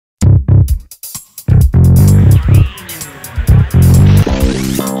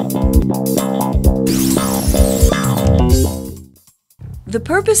The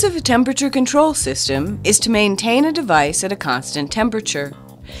purpose of a temperature control system is to maintain a device at a constant temperature.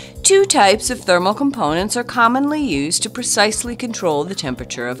 Two types of thermal components are commonly used to precisely control the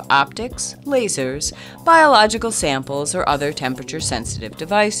temperature of optics, lasers, biological samples, or other temperature-sensitive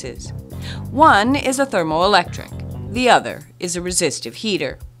devices. One is a thermoelectric. The other is a resistive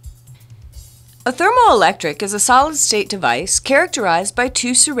heater. A thermoelectric is a solid-state device characterized by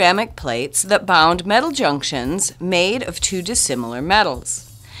two ceramic plates that bound metal junctions made of two dissimilar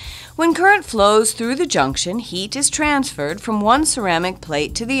metals. When current flows through the junction, heat is transferred from one ceramic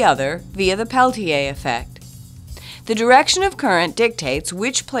plate to the other via the Peltier effect. The direction of current dictates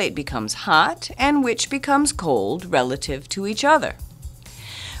which plate becomes hot and which becomes cold relative to each other.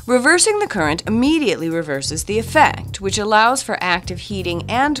 Reversing the current immediately reverses the effect, which allows for active heating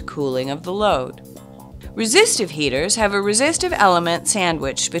and cooling of the load. Resistive heaters have a resistive element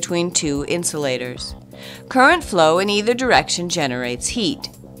sandwiched between two insulators. Current flow in either direction generates heat.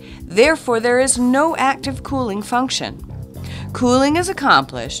 Therefore, there is no active cooling function. Cooling is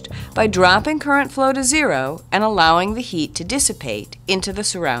accomplished by dropping current flow to zero and allowing the heat to dissipate into the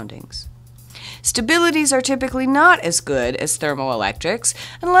surroundings. Stabilities are typically not as good as thermoelectrics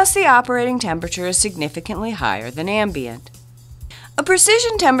unless the operating temperature is significantly higher than ambient. A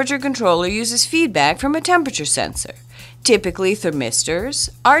precision temperature controller uses feedback from a temperature sensor, typically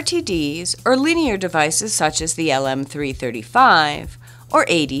thermistors, RTDs, or linear devices such as the LM335 or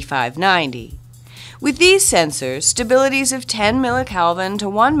AD590. With these sensors, stabilities of 10 millikelvin to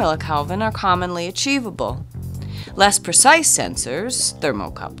 1 millikelvin are commonly achievable. Less precise sensors,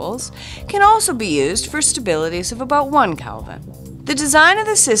 thermocouples, can also be used for stabilities of about 1 Kelvin. The design of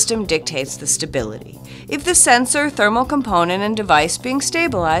the system dictates the stability. If the sensor, thermal component, and device being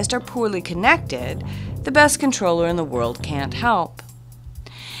stabilized are poorly connected, the best controller in the world can't help.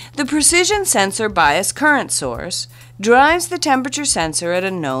 The precision sensor bias current source drives the temperature sensor at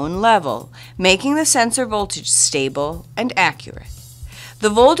a known level, making the sensor voltage stable and accurate. The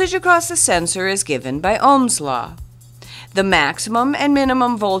voltage across the sensor is given by Ohm's law. The maximum and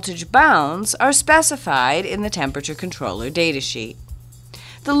minimum voltage bounds are specified in the temperature controller datasheet.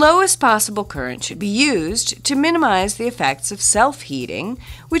 The lowest possible current should be used to minimize the effects of self-heating,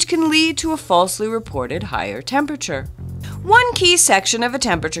 which can lead to a falsely reported higher temperature. One key section of a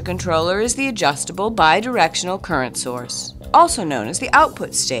temperature controller is the adjustable bidirectional current source, also known as the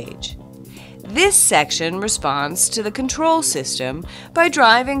output stage. This section responds to the control system by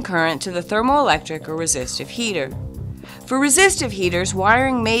driving current to the thermoelectric or resistive heater. For resistive heaters,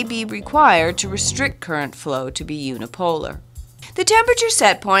 wiring may be required to restrict current flow to be unipolar. The temperature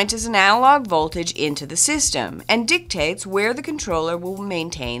set point is an analog voltage into the system and dictates where the controller will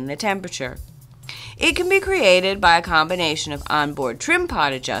maintain the temperature. It can be created by a combination of onboard trim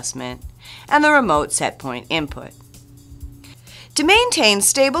pot adjustment and the remote set point input. To maintain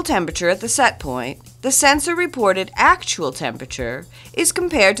stable temperature at the set point, the sensor reported actual temperature is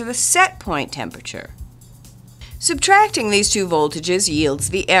compared to the set point temperature. Subtracting these two voltages yields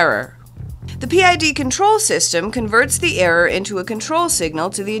the error. The PID control system converts the error into a control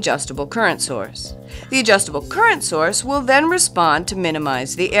signal to the adjustable current source. The adjustable current source will then respond to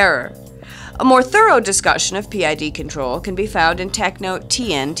minimize the error. A more thorough discussion of PID control can be found in TechNote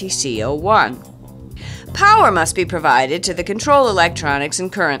TNTC01. Power must be provided to the control electronics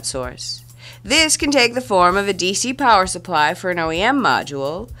and current source. This can take the form of a DC power supply for an OEM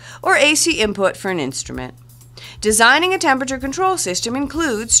module or AC input for an instrument. Designing a temperature control system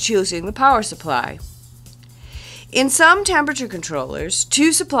includes choosing the power supply. In some temperature controllers,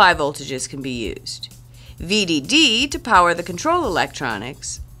 two supply voltages can be used: VDD to power the control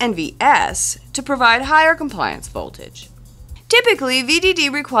electronics and VS to provide higher compliance voltage. Typically, VDD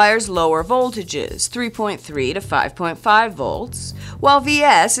requires lower voltages, 3.3 to 5.5 volts, while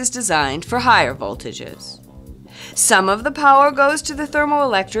VS is designed for higher voltages. Some of the power goes to the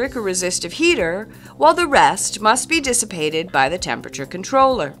thermoelectric or resistive heater, while the rest must be dissipated by the temperature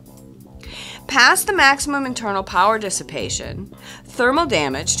controller. Past the maximum internal power dissipation, thermal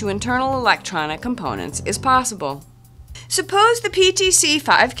damage to internal electronic components is possible. Suppose the PTC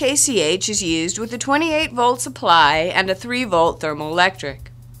 5kCh is used with a 28-volt supply and a 3-volt thermoelectric.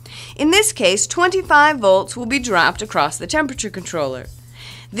 In this case, 25 volts will be dropped across the temperature controller.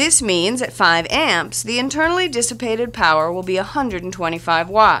 This means at 5 amps, the internally dissipated power will be 125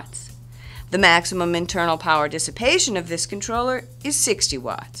 watts. The maximum internal power dissipation of this controller is 60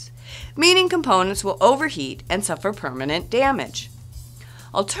 watts, meaning components will overheat and suffer permanent damage.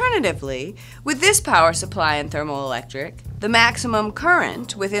 Alternatively, with this power supply and thermoelectric, the maximum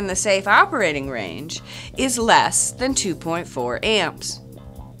current within the safe operating range is less than 2.4 amps.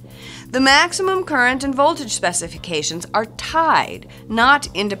 The maximum current and voltage specifications are tied, not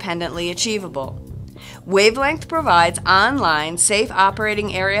independently achievable. Wavelength provides online safe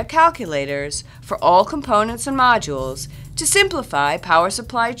operating area calculators for all components and modules to simplify power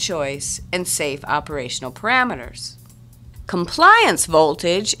supply choice and safe operational parameters. Compliance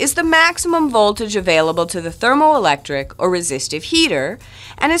voltage is the maximum voltage available to the thermoelectric or resistive heater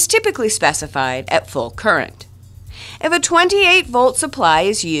and is typically specified at full current. If a 28-volt supply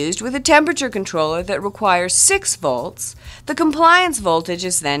is used with a temperature controller that requires 6 volts, the compliance voltage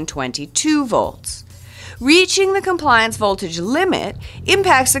is then 22 volts. Reaching the compliance voltage limit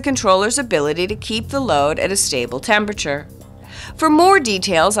impacts the controller's ability to keep the load at a stable temperature. For more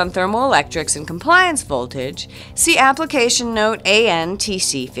details on thermoelectrics and compliance voltage, see Application Note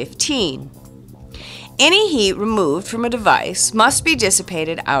AN-TC15. Any heat removed from a device must be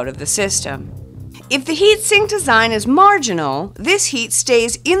dissipated out of the system. If the heat sink design is marginal, this heat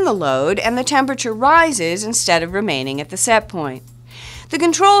stays in the load and the temperature rises instead of remaining at the set point. The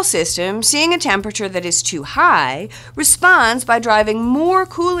control system, seeing a temperature that is too high, responds by driving more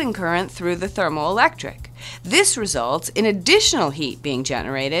cooling current through the thermoelectric. This results in additional heat being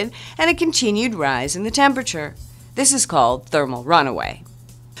generated and a continued rise in the temperature. This is called thermal runaway.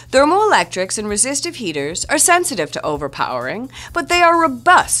 Thermoelectrics and resistive heaters are sensitive to overpowering, but they are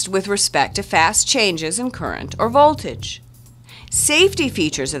robust with respect to fast changes in current or voltage. Safety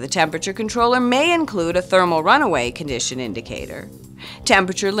features of the temperature controller may include a thermal runaway condition indicator.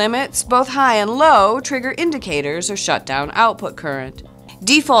 Temperature limits, both high and low, trigger indicators or shut down output current.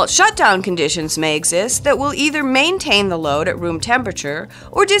 Default shutdown conditions may exist that will either maintain the load at room temperature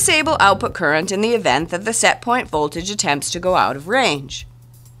or disable output current in the event that the set point voltage attempts to go out of range.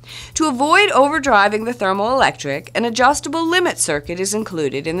 To avoid overdriving the thermoelectric, an adjustable limit circuit is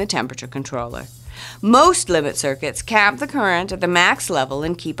included in the temperature controller. Most limit circuits cap the current at the max level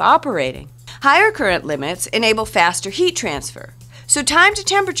and keep operating. Higher current limits enable faster heat transfer, so time to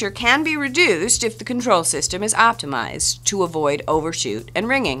temperature can be reduced if the control system is optimized to avoid overshoot and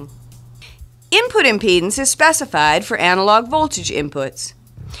ringing. Input impedance is specified for analog voltage inputs.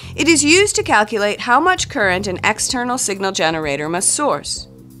 It is used to calculate how much current an external signal generator must source.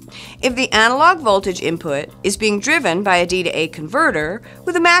 If the analog voltage input is being driven by a D to A converter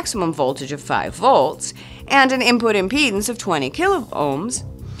with a maximum voltage of 5 volts and an input impedance of 20 kiloohms,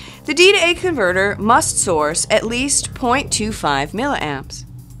 the D to A converter must source at least 0.25 milliamps.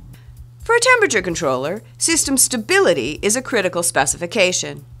 For a temperature controller, system stability is a critical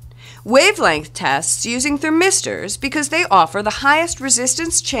specification. Wavelength tests using thermistors because they offer the highest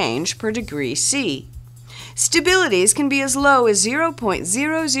resistance change per degree C. Stabilities can be as low as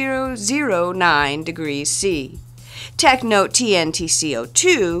 0.0009 degrees C. Tech Note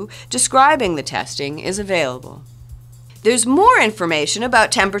TNTCO2 describing the testing is available. There's more information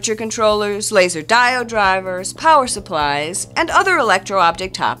about temperature controllers, laser diode drivers, power supplies, and other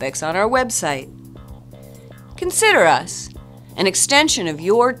electro-optic topics on our website. Consider us an extension of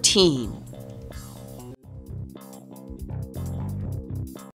your team.